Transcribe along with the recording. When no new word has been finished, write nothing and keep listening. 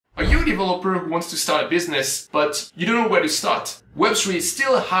you're a developer who wants to start a business, but you don't know where to start, Web3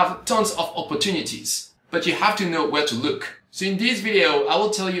 still have tons of opportunities, but you have to know where to look. So in this video, I will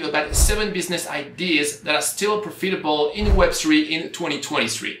tell you about 7 business ideas that are still profitable in Web3 in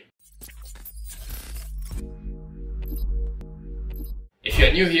 2023. If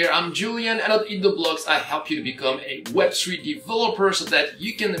you're new here, I'm Julian, and on In The Blogs, I help you to become a Web3 developer so that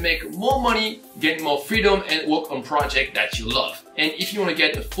you can make more money, get more freedom, and work on projects that you love. And if you want to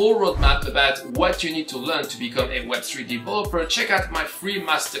get a full roadmap about what you need to learn to become a Web3 developer, check out my free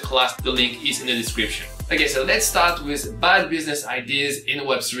masterclass. The link is in the description. Okay, so let's start with bad business ideas in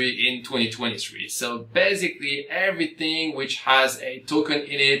Web3 in 2023. So basically everything which has a token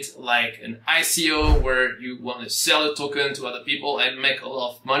in it, like an ICO where you want to sell a token to other people and make a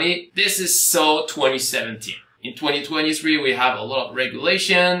lot of money, this is so 2017. In 2023, we have a lot of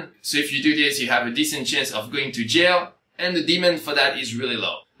regulation. So if you do this, you have a decent chance of going to jail, and the demand for that is really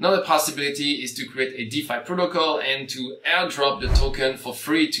low. Another possibility is to create a DeFi protocol and to airdrop the token for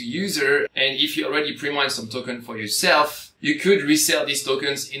free to user. And if you already pre-mine some token for yourself, you could resell these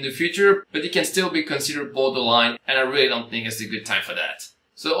tokens in the future, but it can still be considered borderline, and I really don't think it's a good time for that.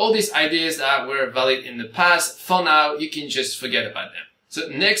 So all these ideas that were valid in the past, for now, you can just forget about them. So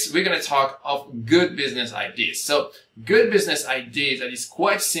next, we're going to talk of good business ideas. So good business ideas that is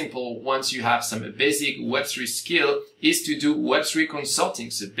quite simple once you have some basic Web3 skill is to do Web3 consulting.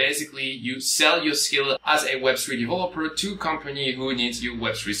 So basically, you sell your skill as a Web3 developer to company who needs your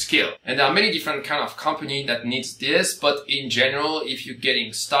Web3 skill. And there are many different kind of company that needs this, but in general, if you're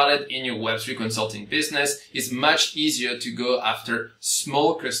getting started in your Web3 consulting business, it's much easier to go after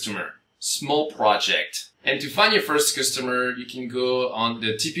small customer, small project. And to find your first customer, you can go on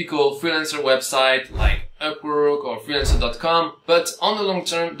the typical freelancer website like Upwork or freelancer.com. But on the long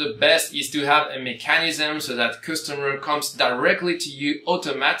term, the best is to have a mechanism so that customer comes directly to you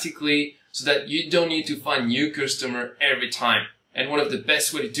automatically so that you don't need to find new customer every time. And one of the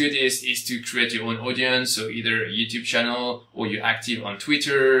best way to do this is to create your own audience. So either a YouTube channel, or you're active on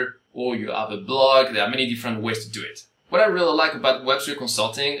Twitter, or you have a blog. There are many different ways to do it. What I really like about Web3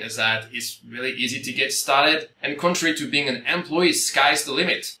 consulting is that it's really easy to get started, and contrary to being an employee, sky's the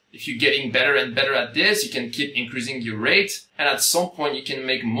limit. If you're getting better and better at this, you can keep increasing your rate, and at some point you can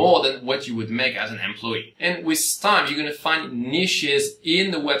make more than what you would make as an employee. And with time, you're going to find niches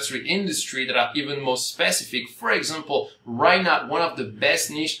in the Web3 industry that are even more specific. For example, right now, one of the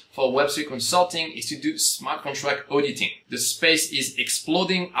best niche for Web3 consulting is to do smart contract auditing. The space is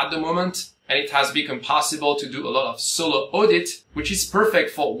exploding at the moment, and it has become possible to do a lot of solo audit, which is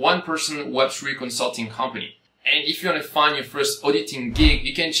perfect for one-person Web3 consulting company. And if you want to find your first auditing gig,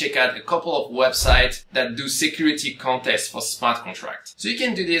 you can check out a couple of websites that do security contests for smart contracts. So you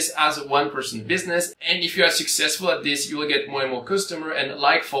can do this as a one-person business. And if you are successful at this, you will get more and more customers. And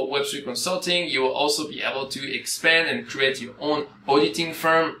like for Web3 consulting, you will also be able to expand and create your own auditing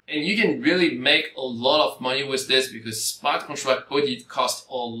firm. And you can really make a lot of money with this because smart contract audit costs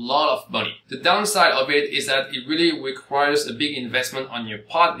a lot of money. The downside of it is that it really requires a big investment on your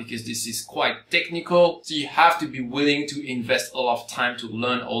part because this is quite technical. So you have to be willing to invest a lot of time to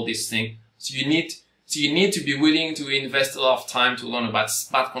learn all these things. So you need to be willing to invest a lot of time to learn about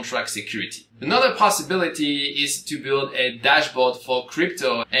smart contract security. Another possibility is to build a dashboard for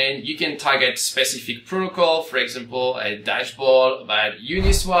crypto, and you can target specific protocol, for example, a dashboard about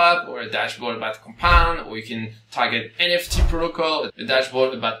Uniswap or a dashboard about Compound, or you can target NFT protocol, a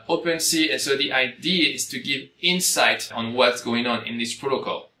dashboard about OpenSea. And so the idea is to give insight on what's going on in this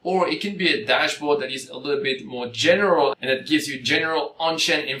protocol. Or it can be a dashboard that is a little bit more general and that gives you general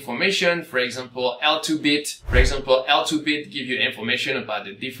on-chain information. For example, L2Bit. For example, L2Bit give you information about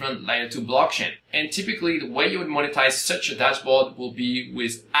the different layer 2 blockchain. And typically the way you would monetize such a dashboard will be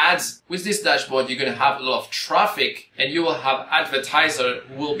with ads. With this dashboard, you're going to have a lot of traffic and you will have advertisers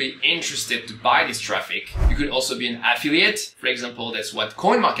who will be interested to buy this traffic. You could also be an affiliate. For example, that's what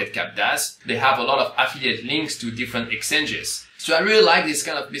CoinMarketCap does. They have a lot of affiliate links to different exchanges. So I really like this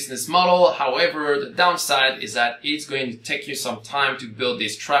kind of business model. However, the downside is that it's going to take you some time to build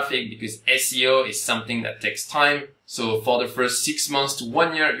this traffic because SEO is something that takes time. So for the first 6 months to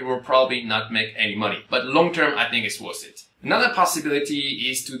 1 year, you will probably not make any money. But long term, I think it's worth it. Another possibility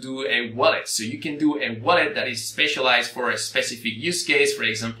is to do a wallet. So you can do a wallet that is specialized for a specific use case. For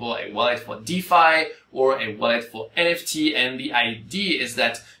example, a wallet for DeFi or a wallet for NFT. And the idea is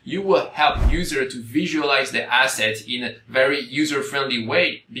that you will help users to visualize their assets in a very user-friendly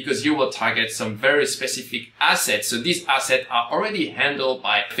way because you will target some very specific assets. So these assets are already handled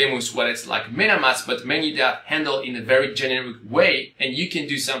by famous wallets like MetaMask, but many they are handled in a very generic way. And you can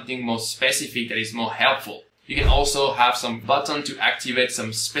do something more specific that is more helpful. You can also have some button to activate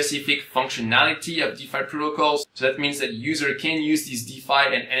some specific functionality of DeFi protocols. So that means that user can use this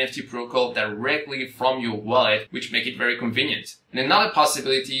DeFi and NFT protocol directly from your wallet, which make it very convenient. And another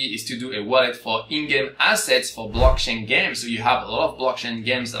possibility is to do a wallet for in-game assets for blockchain games. So you have a lot of blockchain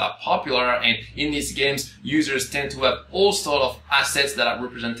games that are popular, and in these games, users tend to have all sorts of assets that are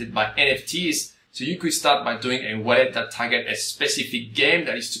represented by NFTs. So you could start by doing a wallet that targets a specific game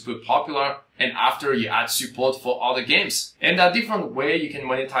that is super popular, and after you add support for other games. And there are different ways you can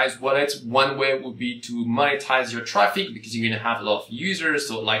monetize wallets. One way would be to monetize your traffic because you're going to have a lot of users.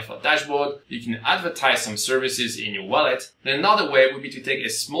 So like for dashboard, you can advertise some services in your wallet. And another way would be to take a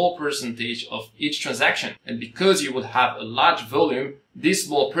small percentage of each transaction. And because you would have a large volume, this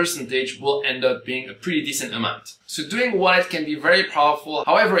small percentage will end up being a pretty decent amount. So doing wallet can be very powerful.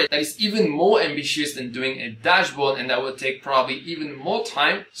 However, that is even more ambitious than doing a dashboard, and that will take probably even more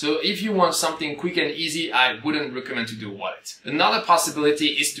time. So if you want something quick and easy, I wouldn't recommend to do wallet. Another possibility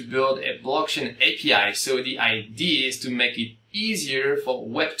is to build a blockchain API. So the idea is to make it easier for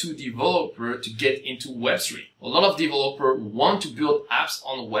Web2 developer to get into Web3. A lot of developers want to build apps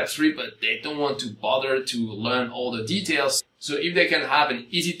on Web3, but they don't want to bother to learn all the details. So if they can have an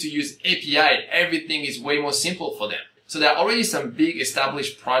easy to use API, everything is way more simple for them. So there are already some big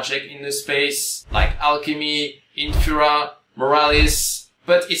established projects in the space like Alchemy, Infura, Moralis,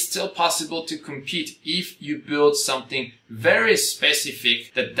 but it's still possible to compete if you build something very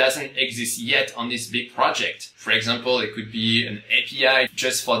specific that doesn't exist yet on this big project. For example, it could be an API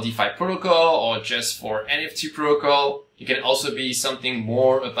just for DeFi protocol or just for NFT protocol. It can also be something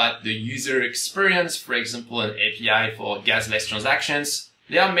more about the user experience, for example, an API for gasless transactions.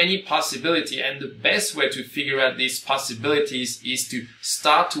 There are many possibilities, and the best way to figure out these possibilities is to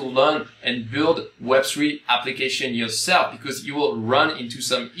start to learn and build Web3 application yourself, because you will run into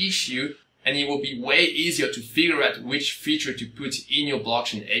some issue and it will be way easier to figure out which feature to put in your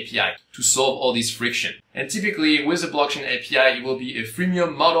blockchain API to solve all this friction. And typically with a blockchain API, it will be a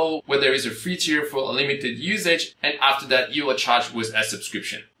freemium model where there is a free tier for a limited usage, and after that you are charged with a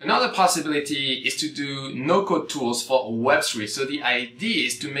subscription. Another possibility is to do no-code tools for Web3. So the idea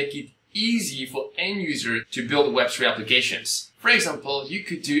is to make it easy for end user to build Web3 applications. For example, you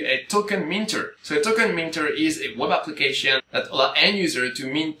could do a token minter. So a token minter is a web application that allows end user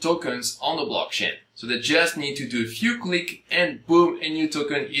to mint tokens on the blockchain. So they just need to do a few clicks and boom, a new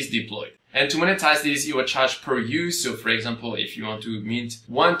token is deployed. And to monetize this, you are charged per use. So for example, if you want to mint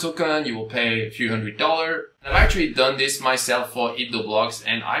one token, you will pay a few $100s. I've actually done this myself for Eat the Blocks,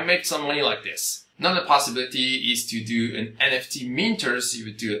 and I made some money like this. Another possibility is to do an NFT minter. So you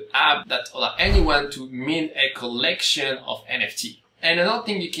would do an app that allows anyone to mint a collection of NFT. And another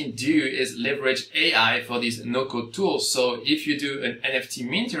thing you can do is leverage AI for these no-code tools. So if you do an NFT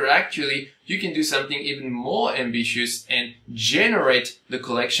minter, actually, you can do something even more ambitious and generate the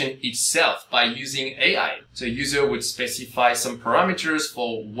collection itself by using AI. So a user would specify some parameters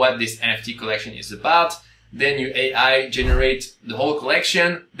for what this NFT collection is about. Then your AI generates the whole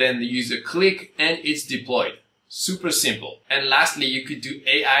collection, then the user click and it's deployed. Super simple. And lastly, you could do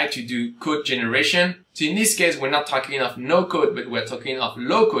AI to do code generation. So in this case, we're not talking of no code, but we're talking of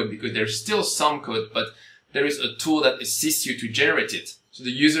low code because there's still some code, but there is a tool that assists you to generate it. So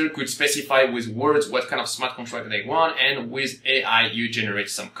the user could specify with words what kind of smart contract they want, and with AI, you generate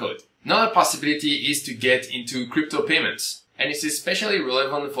some code. Another possibility is to get into crypto payments. And it's especially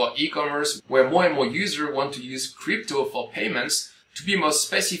relevant for e-commerce where more and more users want to use crypto for payments. To be more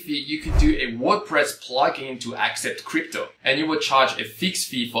specific, you could do a WordPress plugin to accept crypto, and you will charge a fixed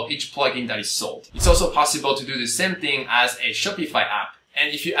fee for each plugin that is sold. It's also possible to do the same thing as a Shopify app.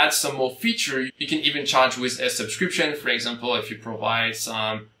 And if you add some more feature, you can even charge with a subscription. For example, if you provide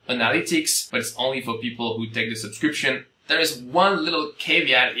some analytics, but it's only for people who take the subscription. There is one little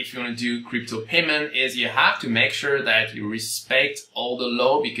caveat if you want to do crypto payment is you have to make sure that you respect all the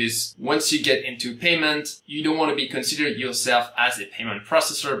law, because once you get into payment, you don't want to be considered yourself as a payment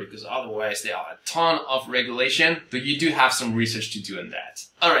processor, because otherwise there are a ton of regulation. But you do have some research to do on that.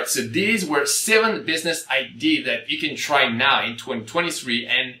 Alright, so these were 7 business ideas that you can try now in 2023.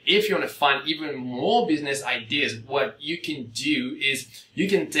 And if you want to find even more business ideas, what you can do is you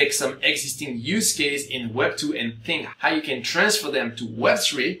can take some existing use case in Web2 and think how you can transfer them to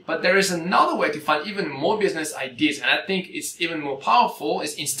Web3. But there is another way to find even more business ideas, and I think it's even more powerful,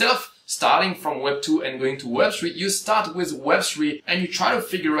 is instead of starting from Web2 and going to Web3, you start with Web3 and you try to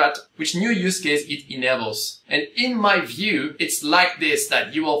figure out which new use case it enables. And in my view, it's like this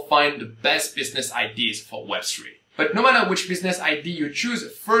that you will find the best business ideas for Web3. But no matter which business idea you choose,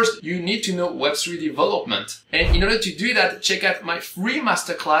 first you need to know Web3 development. And in order to do that, check out my free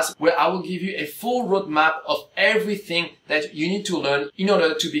masterclass where I will give you a full roadmap of everything that you need to learn in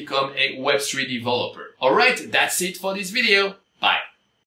order to become a Web3 developer. Alright, that's it for this video. Bye.